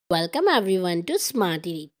Welcome everyone to smart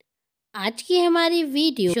read. आज की हमारी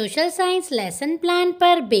video social science lesson plan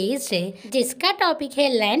पर बेस्ड है, जिसका टॉपिक है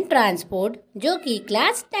लैंड ट्रांसपोर्ट, जो कि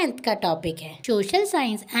क्लास 10th का टॉपिक है। सोशल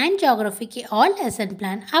साइंस एंड ज्योग्राफी के ऑल लेसन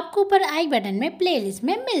प्लान आपको ऊपर आई बटन में प्लेलिस्ट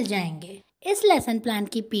में मिल जाएंगे। इस लेसन प्लान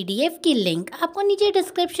की पीडीएफ की लिंक आपको नीचे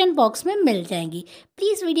डिस्क्रिप्शन बॉक्स में मिल जाएंगी।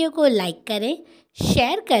 प्लीज़ वीडियो को लाइक करें,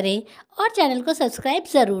 शेयर करें और चैनल को सब्सक्राइब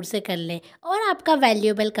ज़रूर से कर लें और आपका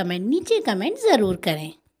वैल्यूएबल कमेंट नीचे कमेंट ज़रूर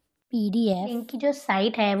करें। पीडीएफ इनकी जो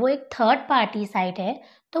साइट है वो एक थर्ड पार्टी साइट है,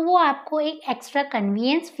 तो वो आपको एक एक्स्ट्रा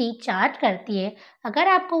कन्वीनियंस फ़ी चार्ज करती है। अगर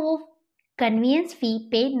आपको वो कन्वीनियंस फ़ी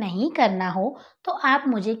पे नहीं करना हो तो आप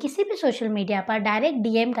मुझे किसी भी सोशल मीडिया पर डायरेक्ट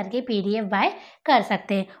डीएम करके पीडीएफ बाय कर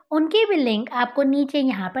सकते हैं। उनकी भी लिंक आपको नीचे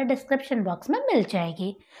यहाँ पर डिस्क्रिप्शन बॉक्स में मिल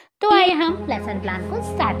जाएगी। तो आइए हम लेसन प्लान को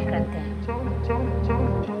स्टार्ट करते हैं।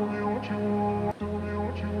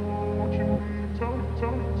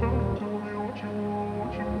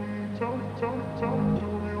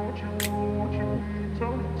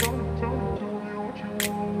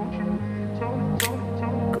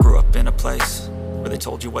 Place where they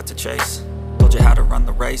told you what to chase, told you how to run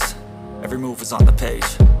the race, every move was on the page,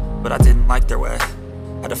 but I didn't like their way.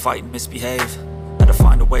 Had to fight and misbehave, had to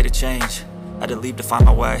find a way to change, had to leave to find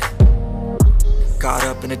my way. Caught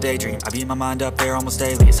up in a daydream, I beat my mind up there almost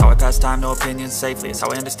daily. It's how I pass time, no opinions safely. It's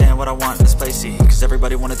how I understand what I want in this place, see. Cause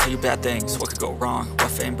everybody wanna tell you bad things, what could go wrong,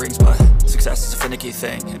 what fame brings, but success is a finicky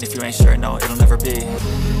thing, and if you ain't sure, no, it'll never be.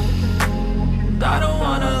 I don't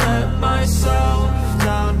wanna let myself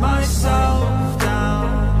down, myself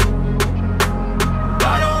down.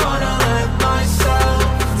 I don't wanna let myself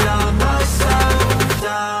down, myself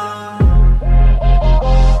down.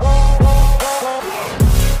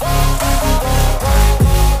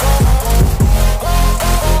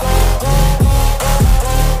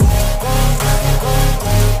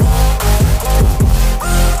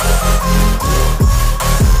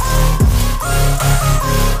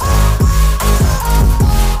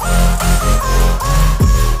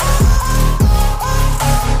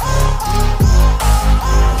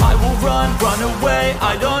 Run away,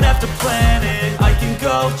 I don't have to plan it. I can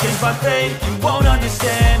go, change my fate, you won't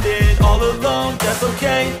understand it. All alone, that's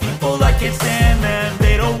okay, people I can't stand them.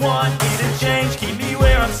 They don't want me to change, keep me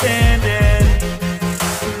where I'm standing.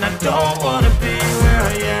 And I don't wanna be where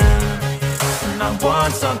I am, and I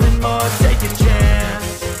want something more, take a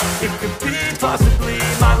chance. It could be possibly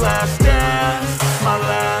my last dance, my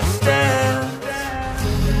last dance.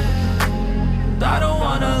 I don't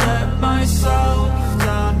wanna let myself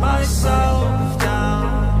down, myself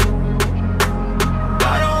down.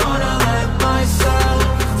 I don't wanna let myself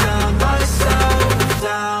down, myself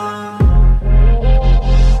down.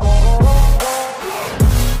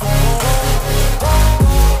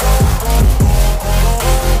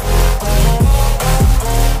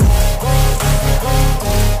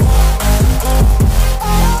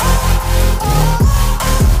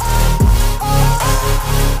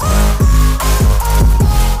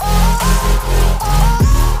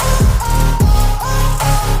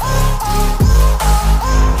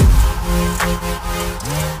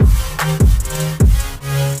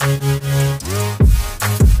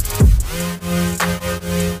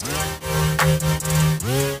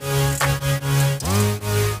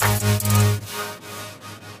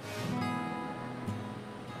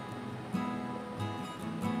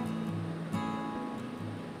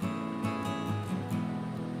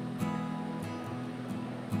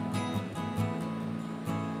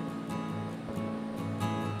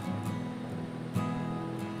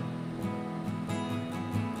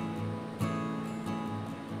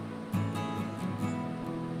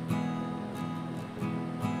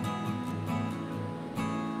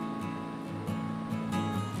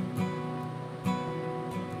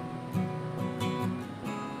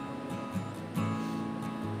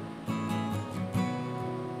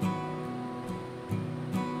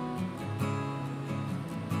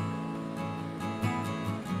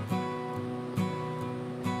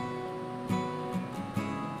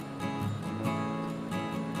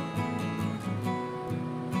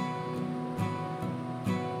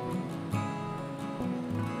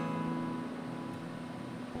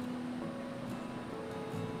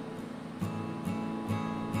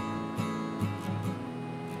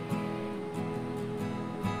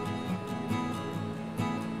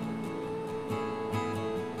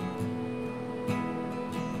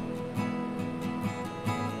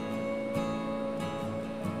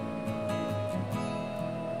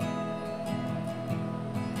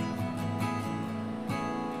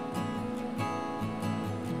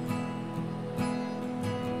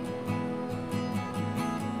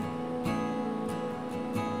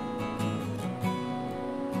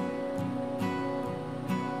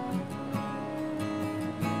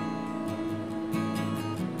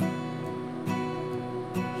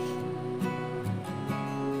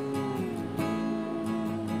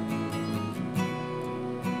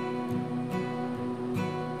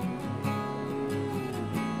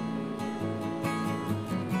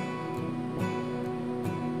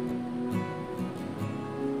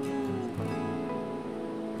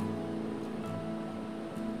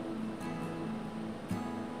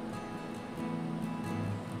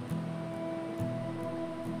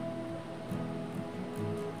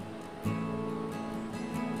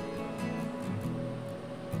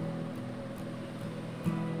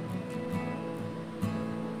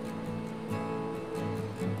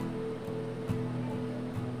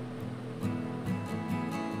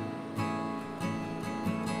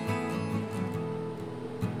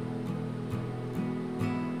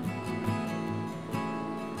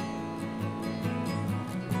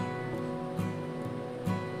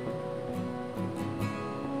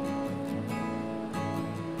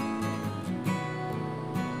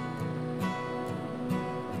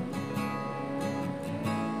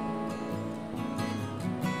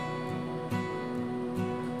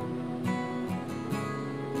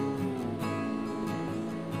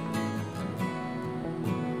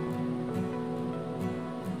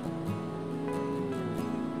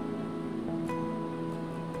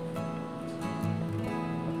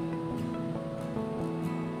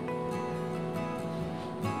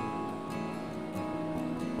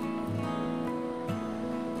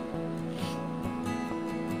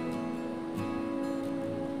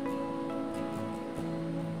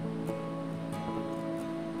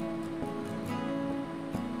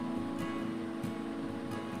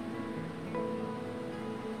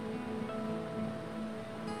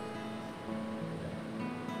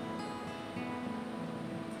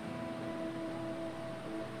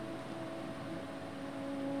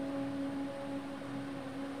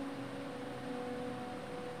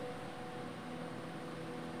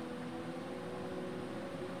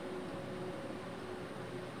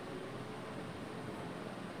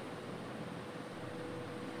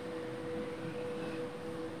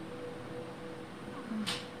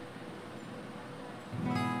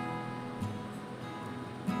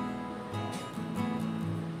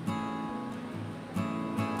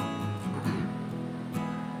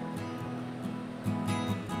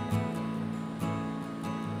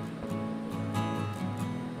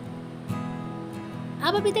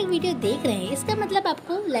 आप अभी तक video देख रहे हैं, इसका मतलब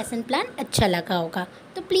आपको lesson plan अच्छा लगा होगा।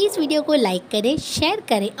 तो प्लीज़ वीडियो को लाइक करें, शेयर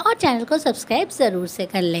करें और चैनल को सब्सक्राइब ज़रूर से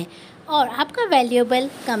कर लें और आपका वैल्यूएबल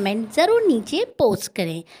कमेंट ज़रूर नीचे पोस्ट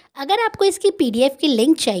करें। अगर आपको इसकी PDF की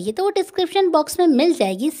लिंक चाहिए तो वो डिस्क्रिप्शन बॉक्स में मिल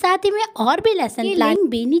जाएगी। साथ ही में और भी लेसन प्लान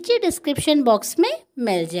भी नीचे डिस्क्रिप्शन बॉक्स में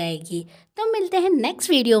मिल जाएगी। तो मिलते हैं नेक्स्ट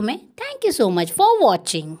वीडियो में। Thank you so much for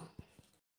watching.